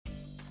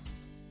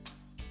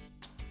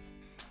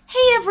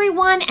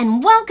everyone,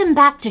 and welcome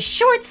back to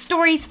Short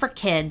Stories for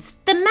Kids,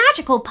 the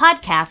magical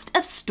podcast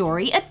of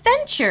story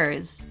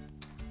adventures.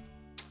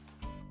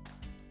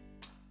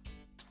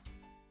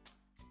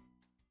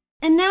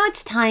 And now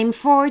it's time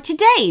for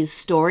today's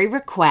story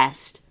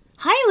request.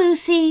 Hi,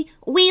 Lucy.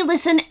 We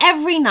listen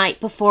every night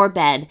before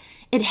bed.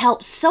 It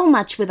helps so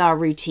much with our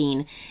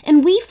routine,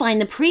 and we find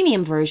the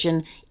premium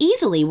version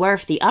easily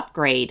worth the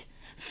upgrade.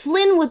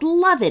 Flynn would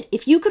love it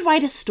if you could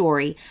write a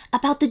story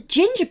about the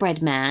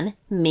gingerbread man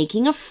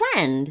making a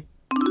friend.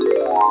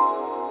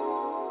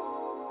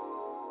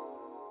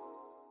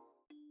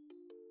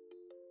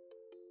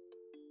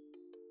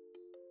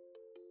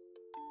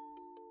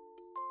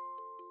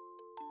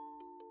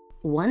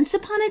 Once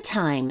upon a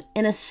time,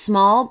 in a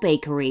small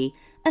bakery,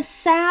 a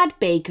sad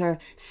baker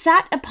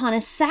sat upon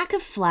a sack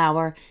of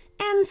flour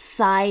and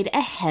sighed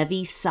a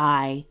heavy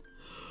sigh.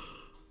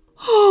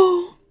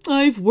 "Oh,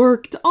 I've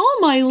worked all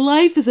my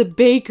life as a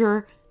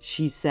baker,"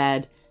 she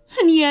said,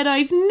 "and yet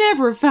I've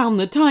never found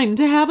the time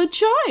to have a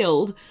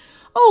child.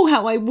 Oh,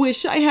 how I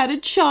wish I had a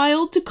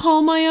child to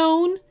call my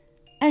own."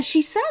 As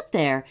she sat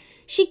there,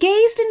 she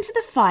gazed into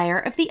the fire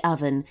of the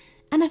oven,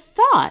 and a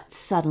thought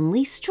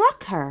suddenly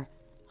struck her.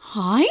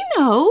 "I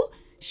know,"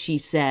 she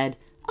said.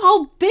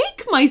 "I'll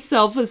bake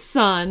myself a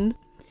son."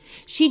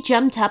 She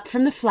jumped up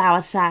from the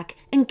flour sack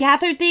and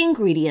gathered the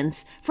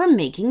ingredients for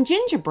making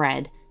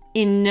gingerbread.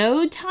 In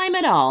no time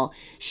at all,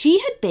 she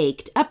had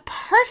baked a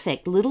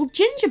perfect little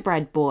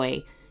gingerbread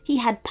boy. He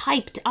had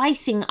piped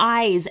icing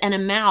eyes and a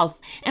mouth,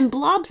 and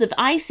blobs of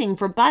icing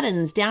for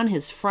buttons down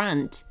his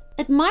front.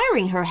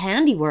 Admiring her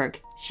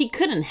handiwork, she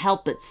couldn't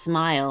help but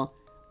smile.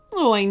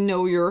 "Oh, I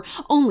know you're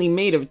only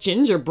made of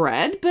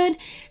gingerbread, but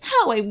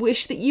how I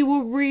wish that you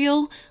were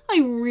real. I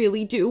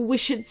really do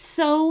wish it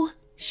so,"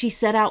 she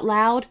said out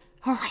loud,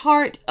 her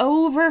heart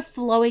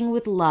overflowing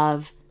with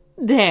love.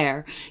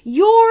 "There,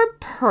 you're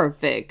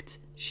perfect,"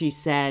 she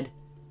said.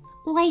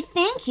 "Why,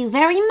 thank you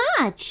very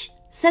much,"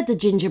 said the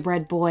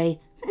gingerbread boy.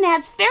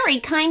 "That's very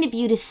kind of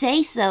you to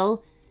say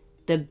so."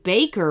 The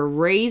baker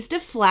raised a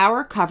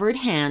flour-covered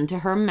hand to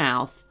her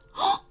mouth.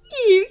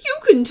 You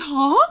can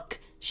talk?"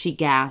 she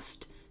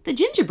gasped. The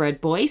gingerbread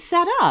boy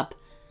sat up.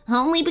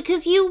 "Only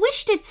because you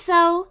wished it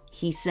so,"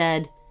 he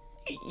said.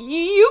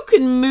 You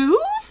can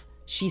move?"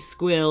 she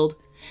squealed.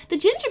 The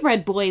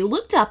gingerbread boy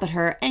looked up at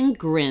her and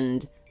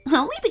grinned.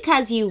 "Only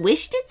because you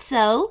wished it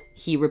so,"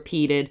 he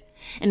repeated,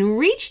 and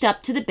reached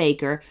up to the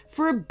baker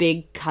for a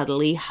big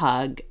cuddly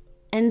hug.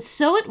 And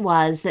so it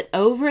was that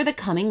over the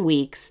coming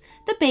weeks,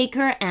 the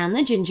baker and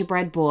the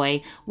gingerbread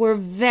boy were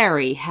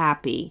very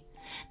happy.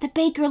 The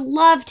baker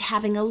loved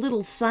having a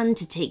little son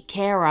to take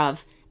care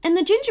of, and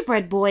the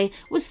gingerbread boy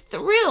was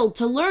thrilled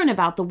to learn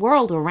about the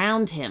world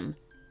around him.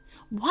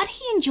 What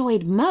he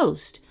enjoyed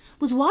most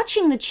was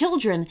watching the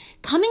children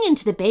coming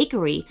into the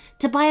bakery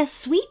to buy a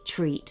sweet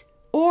treat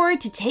or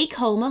to take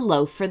home a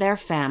loaf for their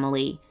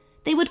family.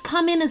 They would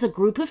come in as a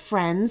group of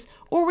friends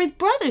or with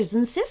brothers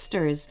and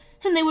sisters,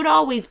 and they would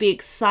always be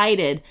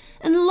excited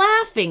and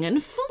laughing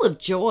and full of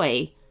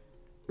joy.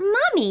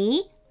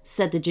 "Mummy,"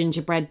 said the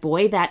gingerbread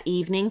boy that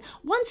evening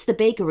once the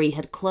bakery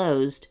had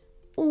closed,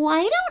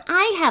 "why don't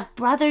I have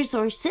brothers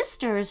or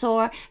sisters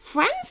or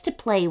friends to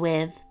play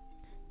with?"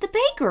 The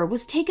baker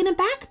was taken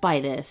aback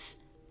by this.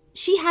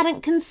 She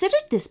hadn't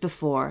considered this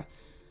before.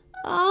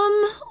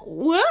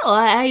 Well,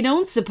 I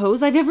don't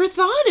suppose I've ever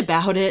thought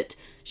about it,"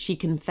 she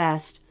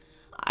confessed.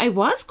 "I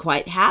was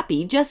quite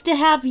happy just to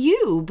have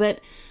you, but,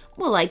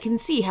 well, I can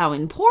see how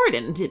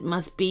important it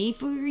must be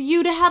for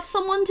you to have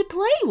someone to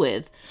play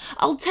with.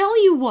 I'll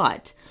tell you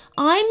what,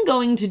 I'm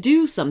going to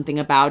do something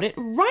about it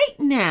right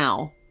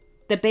now."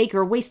 The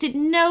baker wasted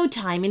no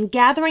time in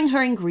gathering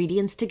her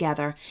ingredients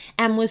together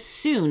and was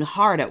soon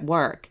hard at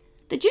work.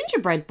 The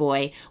gingerbread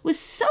boy was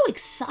so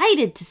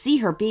excited to see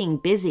her being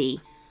busy.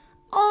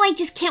 "Oh, I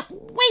just can't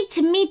wait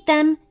to meet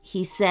them,"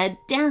 he said,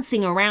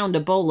 dancing around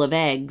a bowl of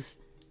eggs.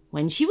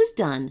 When she was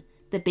done,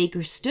 the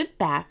baker stood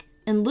back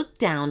and looked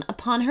down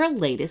upon her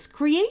latest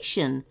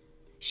creation.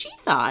 She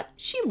thought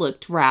she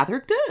looked rather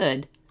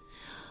good.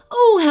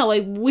 "Oh, how I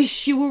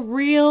wish you were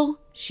real,"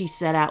 she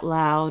said out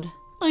loud.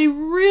 "I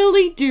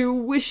really do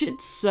wish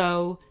it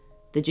so."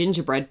 The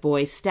gingerbread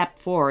boy stepped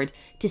forward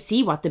to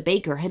see what the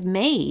baker had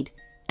made,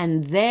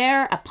 and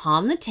there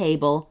upon the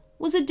table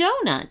was a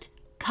donut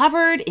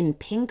covered in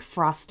pink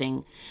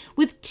frosting,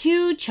 with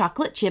 2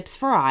 chocolate chips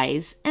for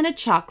eyes and a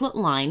chocolate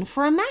line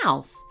for a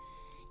mouth.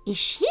 "Is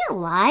she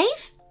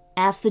alive?"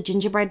 asked the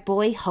gingerbread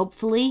boy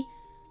hopefully.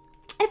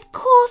 "Of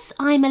course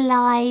I'm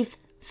alive,"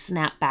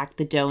 snapped back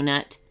the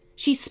donut.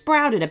 She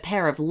sprouted a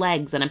pair of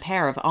legs and a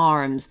pair of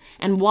arms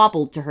and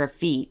wobbled to her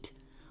feet.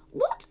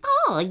 "What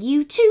are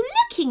you two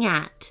looking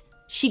at?"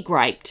 she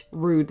griped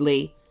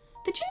rudely.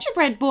 The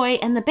gingerbread boy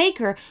and the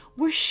baker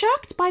were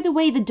shocked by the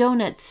way the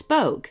donut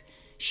spoke.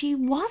 She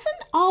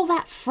wasn't all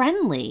that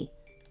friendly.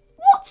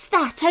 "What's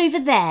that over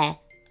there?"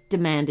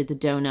 demanded the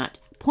donut,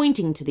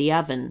 pointing to the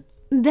oven.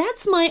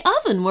 "That's my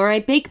oven where I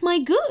bake my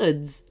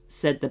goods,"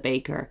 said the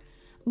baker.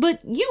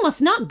 "But you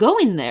must not go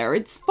in there.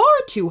 It's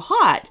far too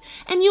hot,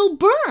 and you'll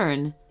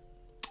burn."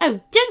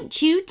 Oh,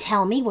 don't you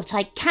tell me what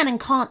I can and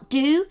can't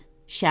do,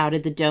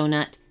 shouted the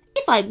donut.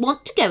 If I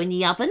want to go in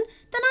the oven,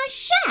 then I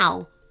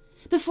shall.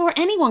 Before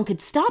anyone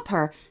could stop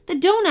her, the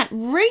donut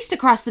raced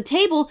across the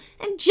table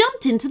and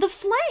jumped into the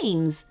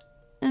flames.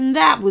 And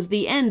that was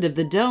the end of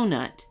the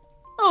donut.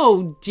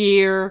 "Oh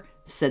dear,"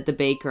 said the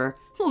baker.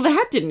 "Well,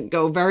 that didn't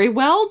go very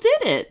well,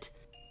 did it?"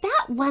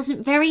 That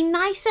wasn't very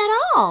nice at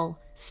all,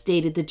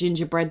 stated the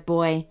gingerbread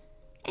boy.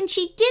 And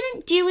she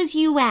didn't do as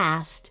you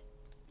asked.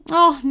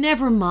 "Oh,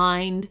 never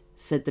mind,"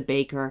 said the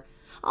baker.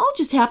 "I'll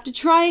just have to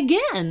try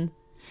again."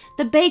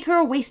 The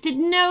baker wasted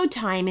no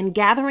time in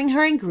gathering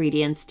her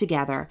ingredients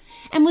together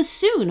and was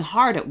soon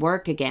hard at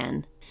work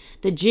again.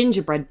 The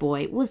gingerbread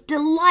boy was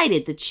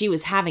delighted that she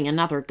was having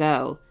another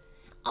go.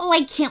 "Oh,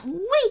 I can't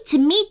wait to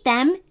meet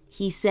them,"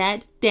 he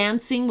said,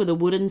 dancing with a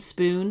wooden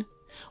spoon.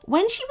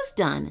 When she was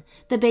done,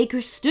 the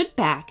baker stood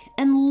back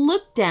and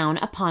looked down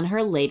upon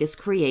her latest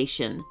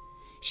creation.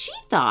 She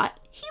thought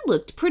he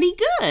looked pretty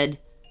good.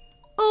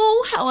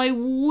 "Oh, how I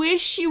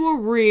wish you were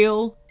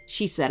real,"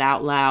 she said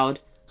out loud.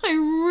 "I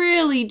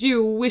really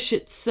do wish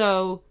it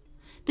so."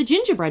 The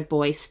gingerbread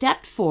boy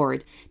stepped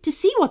forward to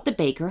see what the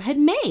baker had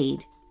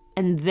made.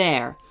 And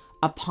there,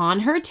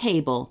 upon her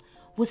table,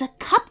 was a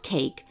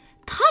cupcake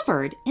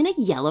covered in a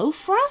yellow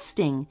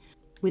frosting,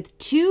 with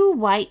 2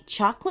 white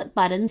chocolate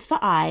buttons for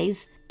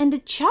eyes and a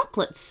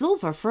chocolate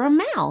silver for a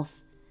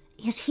mouth.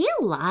 "Is he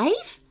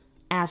alive?"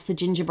 asked the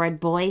gingerbread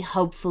boy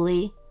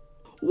hopefully.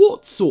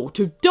 "What sort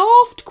of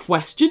daft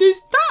question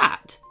is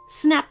that?"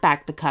 snapped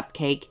back the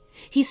cupcake.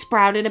 He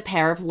sprouted a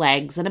pair of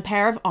legs and a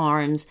pair of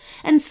arms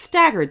and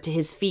staggered to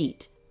his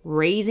feet.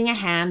 Raising a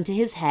hand to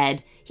his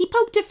head, he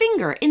poked a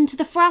finger into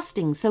the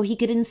frosting so he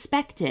could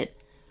inspect it.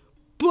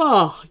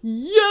 "Bah,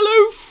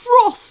 yellow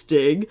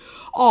frosting?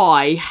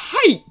 I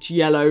hate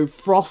yellow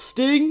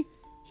frosting,"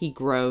 he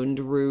groaned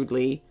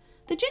rudely.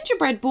 The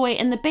gingerbread boy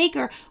and the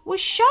baker were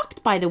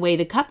shocked by the way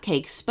the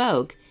cupcake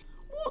spoke.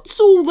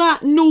 "What's all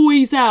that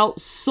noise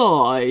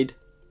outside?"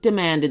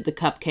 demanded the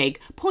cupcake,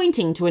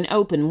 pointing to an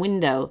open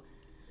window.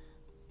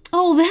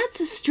 "Oh, that's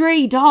a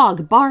stray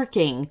dog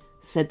barking,"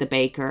 said the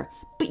baker.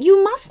 "But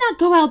you must not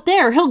go out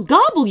there. He'll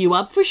gobble you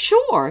up for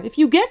sure if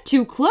you get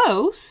too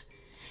close."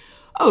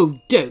 "Oh,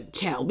 don't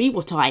tell me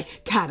what I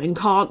can and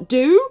can't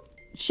do,"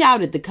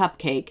 shouted the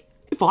cupcake.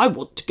 "If I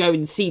want to go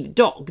and see the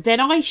dog, then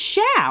I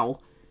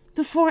shall."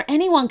 Before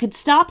anyone could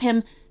stop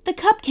him, the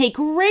cupcake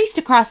raced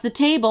across the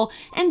table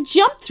and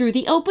jumped through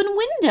the open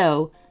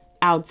window.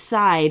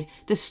 Outside,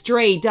 the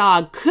stray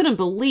dog couldn't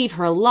believe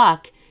her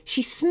luck.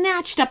 She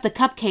snatched up the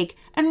cupcake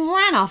and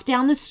ran off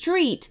down the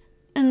street.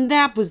 And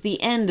that was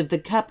the end of the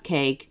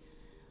cupcake.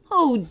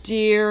 "Oh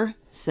dear,"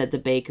 said the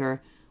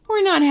baker.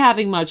 "We're not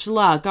having much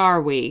luck,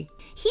 are we?"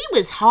 "He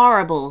was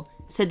horrible,"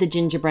 said the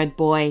gingerbread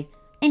boy.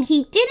 "And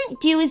he didn't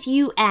do as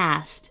you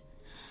asked."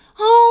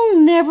 "Oh,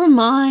 never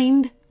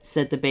mind,"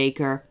 said the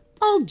baker.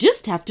 "I'll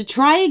just have to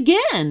try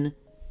again."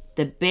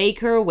 The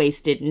baker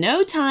wasted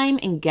no time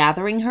in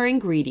gathering her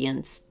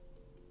ingredients,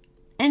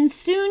 and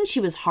soon she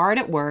was hard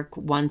at work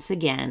once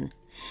again.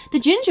 The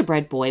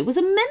gingerbread boy was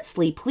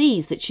immensely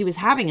pleased that she was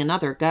having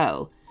another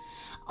go.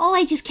 "Oh,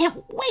 I just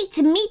can't wait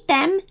to meet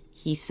them,"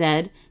 he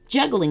said,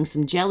 juggling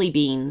some jelly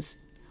beans.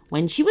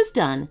 When she was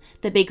done,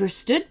 the baker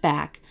stood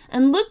back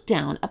and looked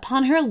down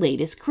upon her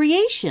latest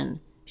creation.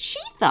 She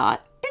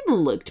thought it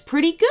looked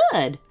pretty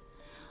good.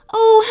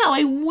 "Oh, how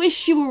I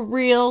wish you were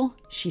real,"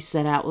 she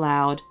said out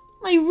loud.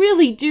 "I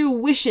really do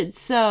wish it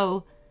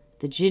so."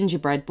 The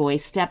gingerbread boy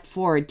stepped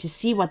forward to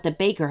see what the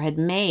baker had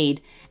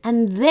made,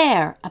 and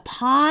there,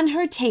 upon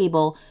her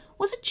table,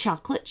 was a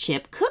chocolate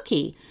chip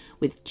cookie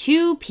with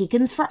 2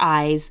 pecans for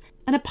eyes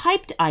and a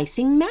piped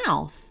icing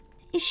mouth.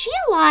 "Is she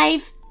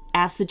alive?"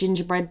 asked the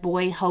gingerbread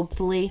boy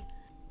hopefully.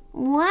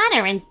 "What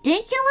a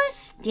ridiculous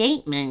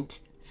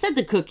statement," said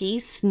the cookie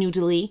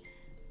snootily.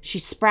 She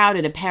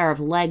sprouted a pair of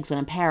legs and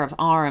a pair of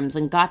arms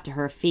and got to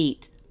her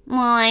feet.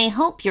 "Well, I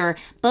hope you're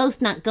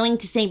both not going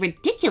to say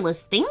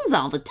ridiculous things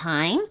all the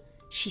time,"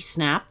 she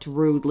snapped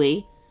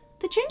rudely.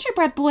 The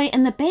gingerbread boy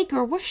and the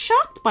baker were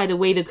shocked by the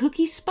way the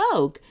cookie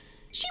spoke.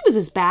 She was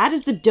as bad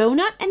as the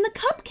donut and the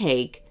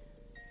cupcake.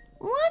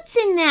 "What's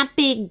in that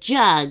big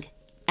jug?"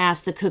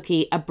 asked the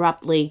cookie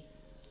abruptly.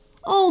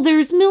 "Oh,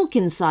 there's milk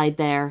inside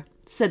there,"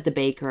 said the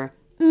baker.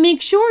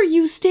 "Make sure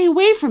you stay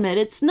away from it.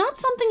 It's not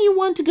something you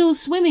want to go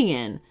swimming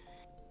in."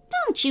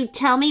 "Don't you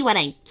tell me what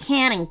I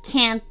can and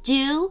can't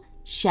do,"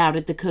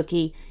 shouted the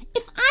cookie.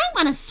 "If I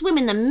want to swim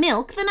in the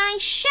milk, then I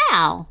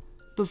shall."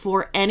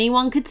 Before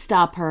anyone could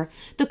stop her,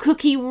 the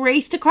cookie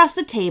raced across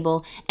the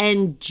table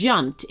and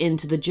jumped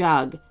into the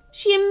jug.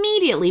 She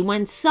immediately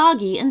went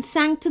soggy and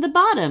sank to the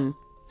bottom.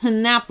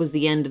 And that was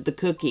the end of the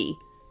cookie.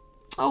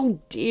 "Oh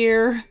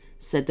dear,"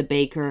 said the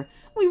baker.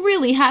 "We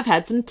really have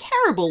had some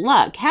terrible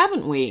luck,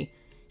 haven't we?"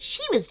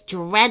 "She was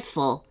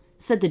dreadful,"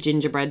 said the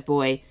gingerbread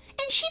boy.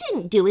 "And she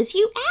didn't do as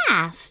you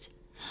asked."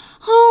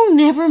 "Oh,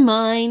 never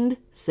mind,"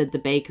 said the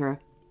baker.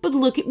 "But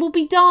look, it will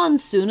be dawn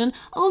soon, and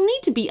I'll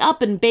need to be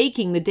up and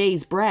baking the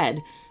day's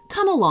bread.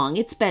 Come along,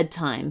 it's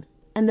bedtime."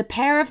 And the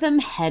pair of them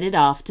headed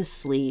off to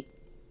sleep.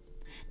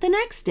 The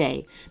next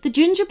day, the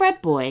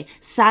gingerbread boy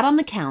sat on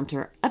the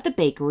counter of the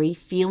bakery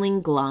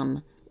feeling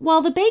glum.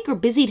 While the baker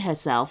busied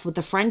herself with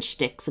the French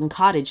sticks and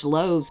cottage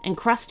loaves and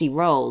crusty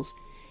rolls,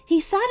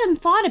 he sat and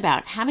thought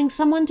about having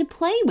someone to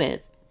play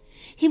with.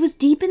 He was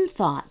deep in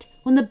thought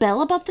when the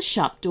bell above the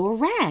shop door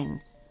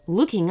rang.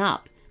 Looking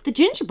up, the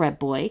gingerbread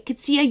boy could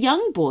see a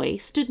young boy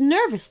stood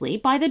nervously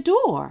by the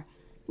door.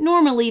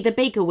 Normally, the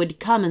baker would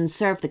come and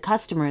serve the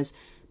customers,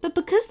 but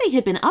because they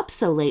had been up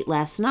so late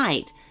last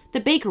night, the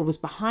baker was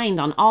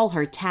behind on all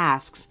her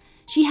tasks.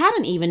 She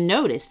hadn't even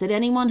noticed that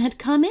anyone had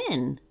come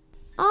in.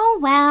 Oh,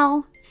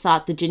 well,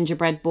 thought the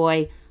gingerbread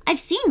boy. I've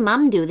seen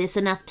Mum do this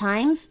enough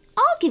times.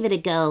 I'll give it a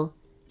go.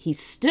 He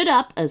stood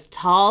up as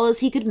tall as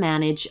he could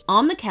manage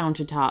on the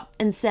countertop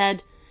and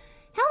said,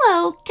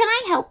 Hello, can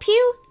I help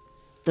you?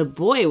 The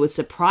boy was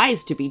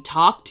surprised to be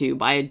talked to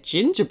by a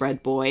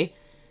gingerbread boy,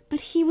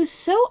 but he was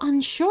so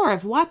unsure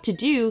of what to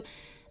do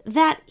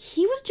that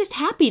he was just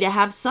happy to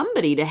have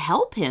somebody to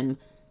help him.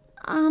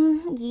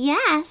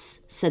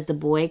 Yes, said the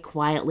boy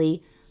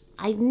quietly.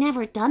 I've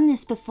never done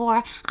this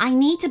before. I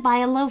need to buy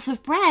a loaf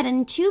of bread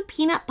and 2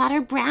 peanut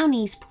butter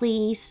brownies,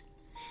 please.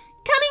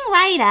 Coming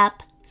right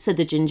up, said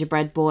the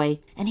gingerbread boy,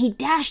 and he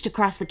dashed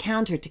across the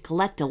counter to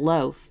collect a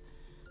loaf.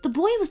 The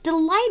boy was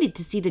delighted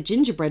to see the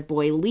gingerbread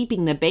boy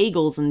leaping the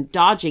bagels and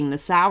dodging the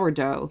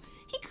sourdough.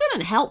 He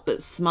couldn't help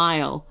but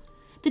smile.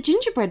 The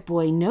gingerbread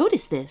boy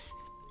noticed this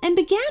and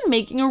began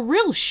making a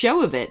real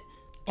show of it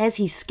as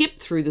he skipped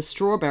through the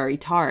strawberry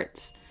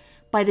tarts.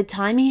 By the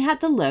time he had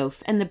the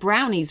loaf and the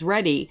brownies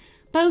ready,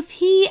 both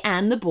he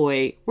and the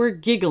boy were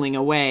giggling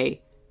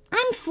away.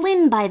 I'm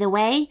Flynn, by the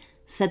way,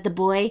 said the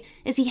boy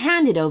as he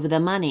handed over the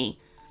money.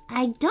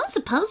 I don't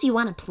suppose you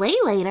want to play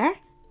later.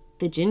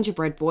 The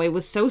gingerbread boy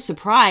was so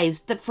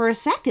surprised that for a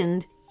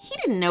second he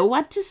didn't know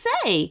what to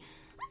say.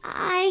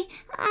 I'd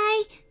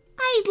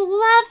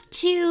love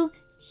to,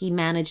 he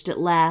managed at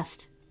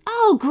last.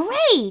 Oh,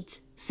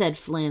 great, said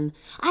Flynn.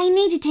 I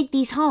need to take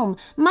these home.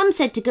 Mum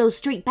said to go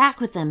straight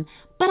back with them,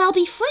 but I'll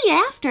be free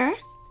after.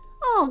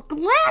 Oh,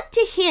 glad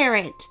to hear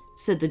it,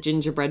 said the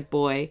gingerbread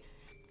boy.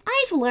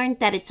 I've learned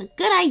that it's a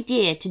good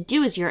idea to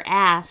do as you're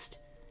asked.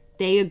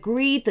 They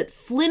agreed that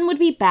Flynn would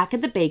be back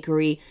at the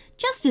bakery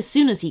just as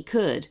soon as he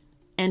could.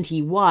 And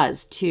he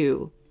was,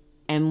 too.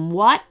 And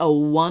what a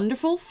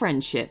wonderful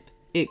friendship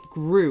it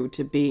grew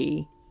to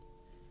be.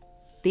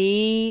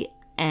 The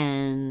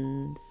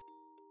end.